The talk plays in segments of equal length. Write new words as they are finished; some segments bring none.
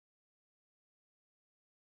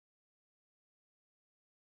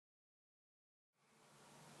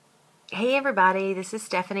Hey everybody, this is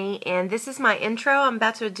Stephanie, and this is my intro. I'm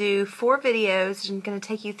about to do 4 videos. I'm going to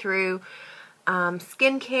take you through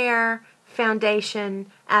skincare,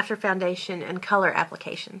 foundation, after foundation, and color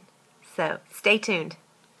application. So stay tuned.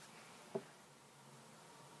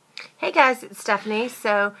 Hey guys, it's Stephanie.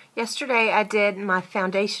 So yesterday I did my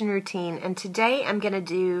foundation routine, and today I'm going to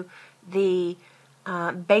do the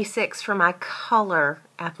basics for my color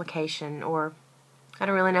application, or I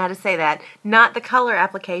don't really know how to say that. Not the color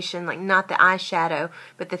application, like not the eyeshadow,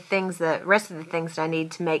 but the rest of the things that I need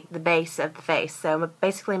to make the base of the face. So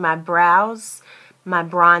basically my brows, my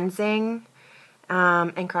bronzing,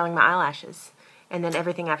 and curling my eyelashes. And then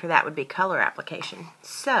everything after that would be color application.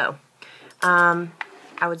 So, I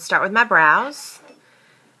would start with my brows.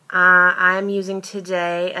 I'm using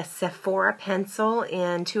today a Sephora pencil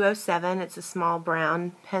in 207. It's a small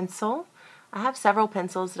brown pencil. I have several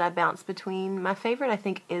pencils that I bounce between. My favorite, I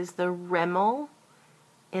think, is the Rimmel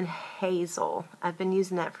in hazel. I've been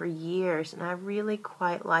using that for years, and I really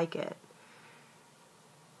quite like it.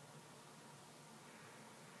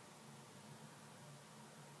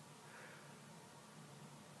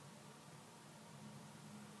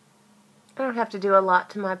 I don't have to do a lot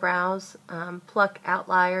to my brows. Pluck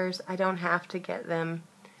outliers. I don't have to get them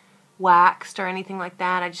waxed or anything like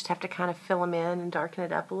that. I just have to kind of fill them in and darken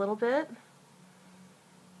it up a little bit.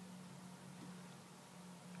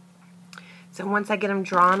 So once I get them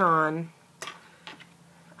drawn on,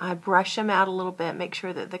 I brush them out a little bit, make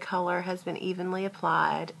sure that the color has been evenly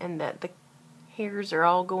applied and that the hairs are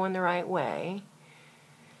all going the right way.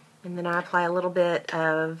 And then I apply a little bit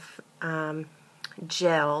of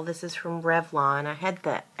gel. This is from Revlon. I had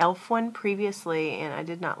the ELF one previously and I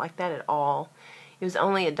did not like that at all. It was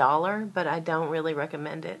only $1, but I don't really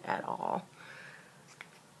recommend it at all.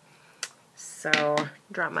 So,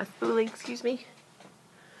 drop my spoolie, excuse me.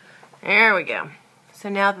 There we go. So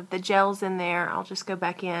now that the gel's in there, I'll just go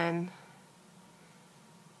back in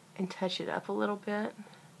and touch it up a little bit.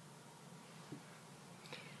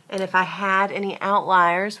 And if I had any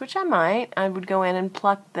outliers, which I might, I would go in and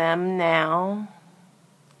pluck them now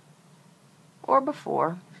or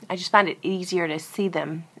before. I just find it easier to see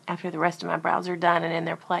them after the rest of my brows are done and in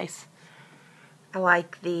their place. I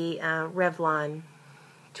like the Revlon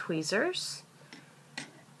tweezers.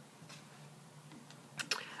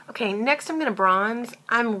 Okay, next I'm going to bronze.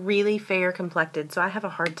 I'm really fair complected, so I have a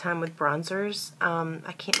hard time with bronzers.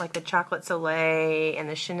 I can't like the Chocolate Soleil and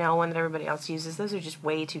the Chanel one that everybody else uses. Those are just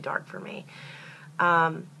way too dark for me.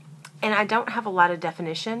 And I don't have a lot of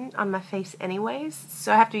definition on my face anyways,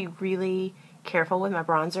 so I have to be really careful with my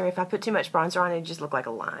bronzer. If I put too much bronzer on, it just looks like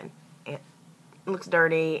a line. It looks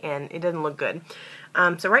dirty and it doesn't look good.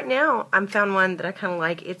 So right now, I found one that I kind of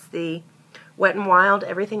like. It's the Wet n Wild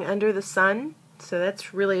Everything Under the Sun. So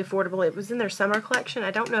that's really affordable. It was in their summer collection. I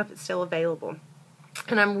don't know if it's still available.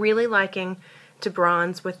 And I'm really liking to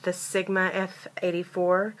bronze with the Sigma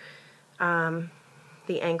F84,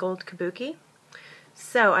 the angled kabuki.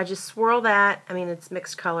 So I just swirl that. I mean, it's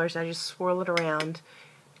mixed colors. I just swirl it around.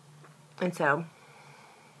 And so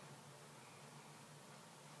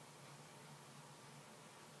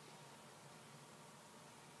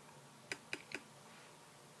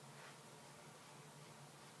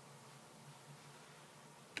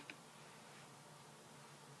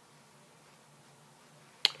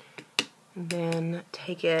then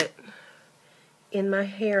take it in my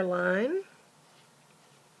hairline.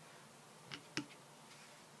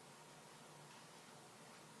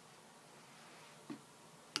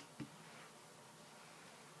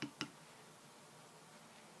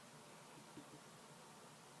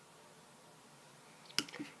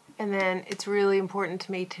 And then it's really important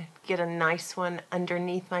to me to get a nice one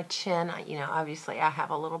underneath my chin. You know, obviously I have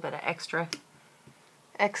a little bit of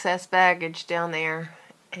excess baggage down there.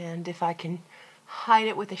 And if I can hide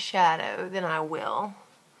it with a shadow, then I will.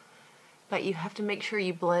 But you have to make sure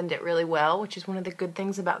you blend it really well, which is one of the good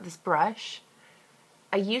things about this brush.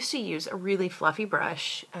 I used to use a really fluffy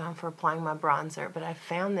brush for applying my bronzer, but I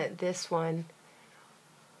found that this one,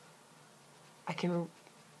 I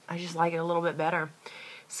just like it a little bit better.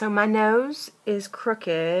 So my nose is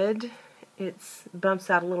crooked. It bumps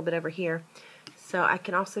out a little bit over here. So I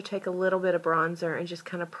can also take a little bit of bronzer and just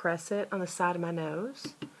kind of press it on the side of my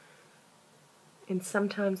nose. And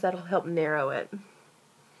sometimes that'll help narrow it.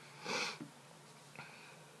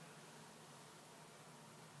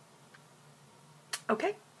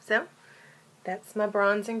 Okay, so that's my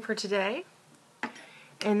bronzing for today.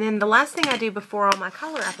 And then the last thing I do before all my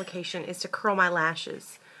color application is to curl my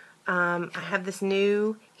lashes. I have this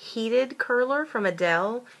new heated curler from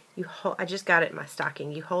ARDEL. I just got it in my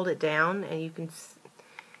stocking. You hold it down and you can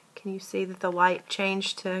Can you see that the light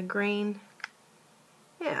changed to green?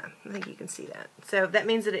 Yeah, I think you can see that. So that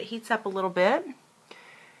means that it heats up a little bit.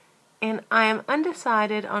 And I am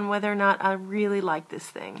undecided on whether or not I really like this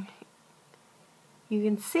thing. You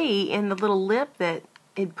can see in the little lip that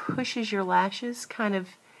it pushes your lashes kind of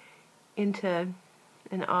into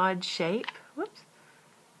an odd shape. Whoops.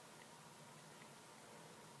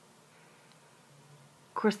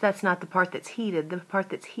 Of course, that's not the part that's heated. The part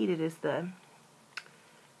that's heated is the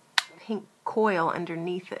pink coil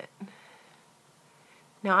underneath it.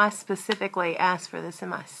 Now, I specifically asked for this in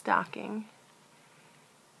my stocking.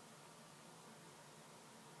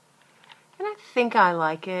 And I think I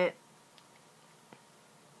like it.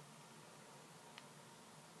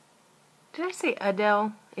 Did I say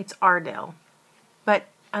ARDEL? It's ARDEL. But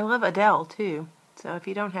I love ARDEL too. So if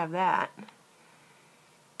you don't have that,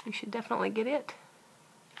 you should definitely get it.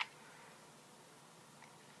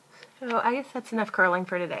 So I guess that's enough curling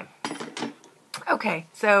for today. Okay,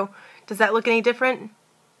 so does that look any different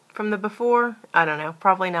from the before? I don't know,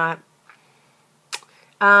 probably not.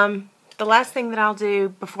 The last thing that I'll do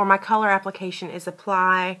before my color application is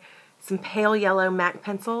apply some pale yellow MAC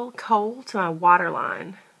pencil kohl to my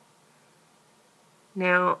waterline.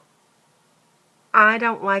 Now, I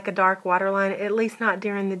don't like a dark waterline, at least not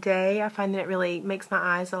during the day. I find that it really makes my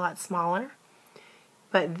eyes a lot smaller.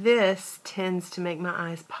 But this tends to make my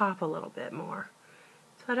eyes pop a little bit more.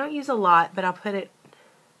 So I don't use a lot, but I'll put it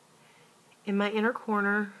in my inner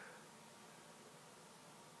corner.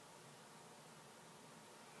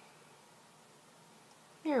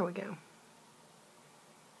 There we go.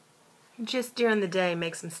 Just during the day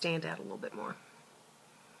makes them stand out a little bit more.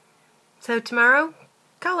 So tomorrow,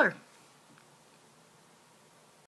 color.